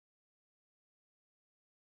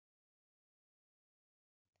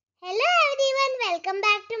Hello everyone, welcome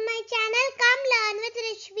back to my channel. Come learn with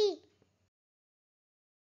Rishvi.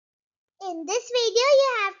 In this video, you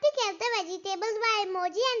have to guess the vegetables by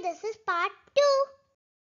emoji and this is part 2.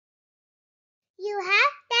 You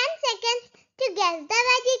have 10 seconds to guess the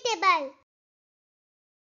vegetable.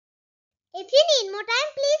 If you need more time,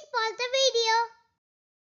 please pause the video.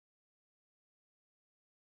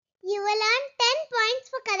 You will earn 10 points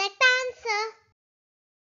for correct answer.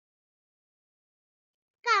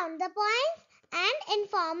 Count the points and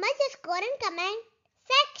inform us your score in comment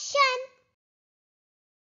section.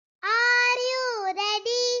 Are you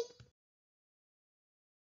ready?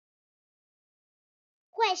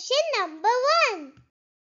 Question number 1.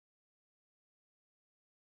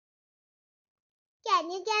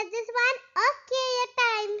 Can you guess this one? Okay, your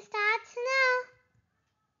time starts now.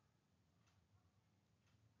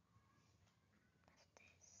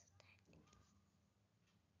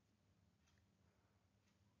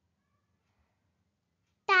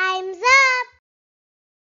 Time's up.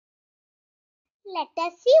 Let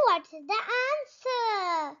us see what is the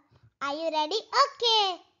answer. Are you ready?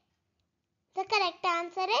 Okay. The correct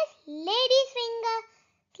answer is lady's finger.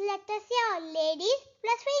 Let us see how ladies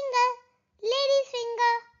plus finger. Lady's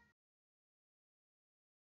finger.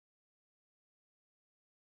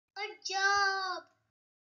 Good job.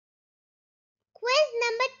 Quiz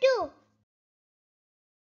number 2.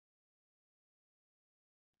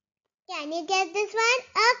 Can you guess this one?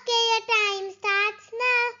 Okay, your time starts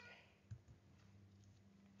now.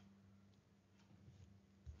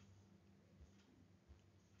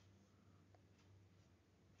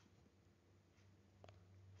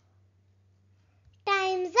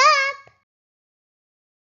 Time's up.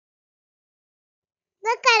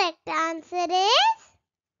 The correct answer is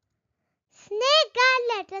snake guard.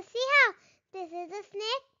 Let us see how. This is a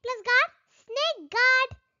snake plus guard. Snake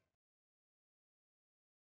guard.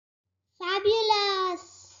 Fabulous.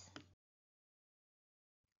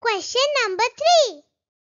 Question number 3.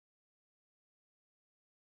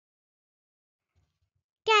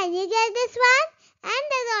 Can you guess this one? And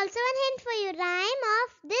there's also one hint for you. Rhyme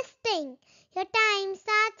of this thing. Your time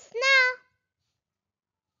starts now.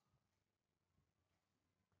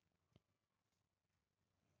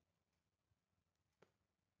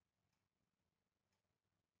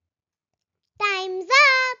 Time's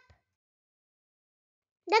up.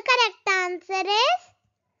 The correct answer is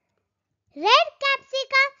red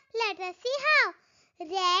capsicum. Let us see how.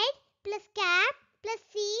 Red plus cap plus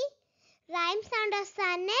C. Rhyme sound of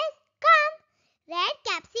sun is come. Red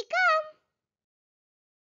capsicum.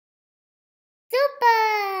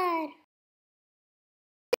 Super.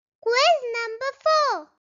 Quiz number 4.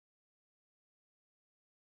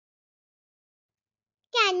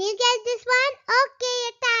 Can you guess this one? Okay,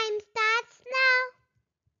 your time starts now.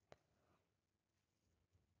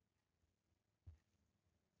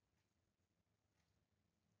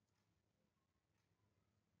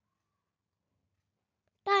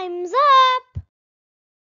 Time's up.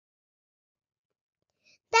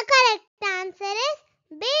 The correct answer is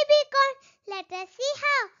baby corn. Let us see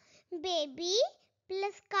how. Baby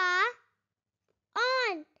plus car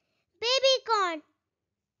on. Baby corn.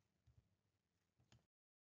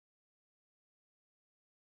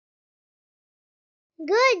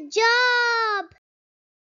 Good job.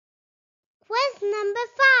 Quiz number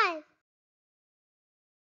 5.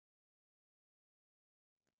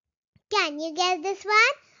 Can you guess this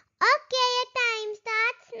one? Okay, your time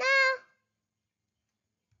starts now.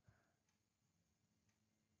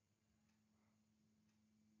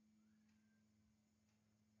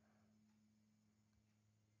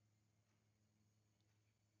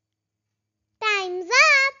 Time's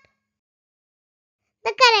up.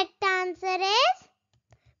 The correct answer is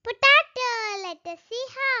potato. Let us see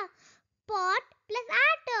how. Pot plus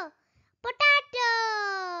auto.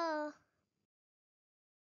 Potato.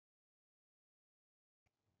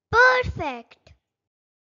 Perfect.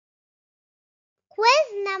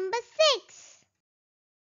 Quiz number 6.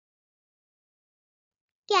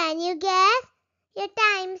 Can you guess? Your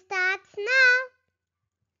time starts now.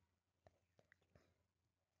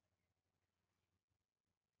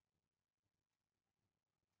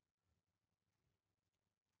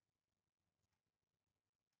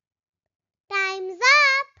 Time's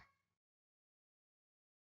up.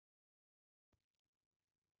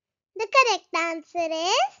 The correct answer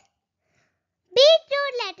is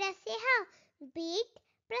beetroot. Let us see how. Beet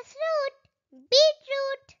plus root.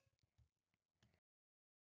 Beetroot.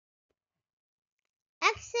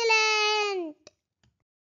 Excellent.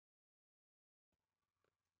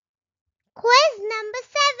 Quiz number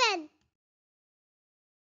 7.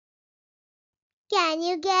 Can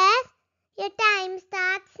you guess? Your time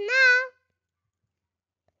starts now.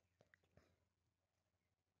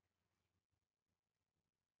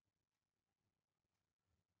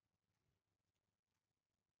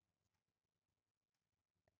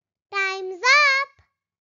 Time's up.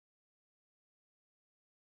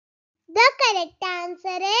 The correct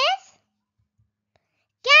answer is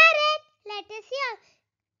carrot. Let us hear.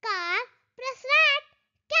 Car plus rat.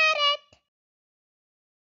 Carrot.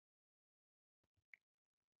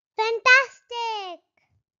 Fantastic.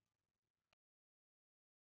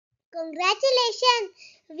 Congratulations.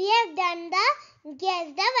 We have done the guess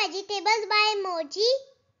the vegetables by emoji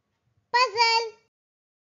puzzle.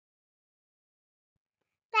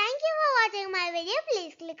 Thank you for watching my video.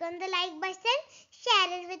 Please click on the like button,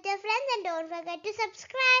 share it with your friends, and don't forget to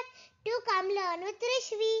subscribe to come learn with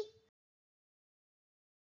Rishvi.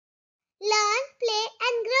 Learn, play,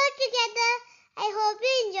 and grow together. I hope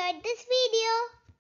you enjoyed this video.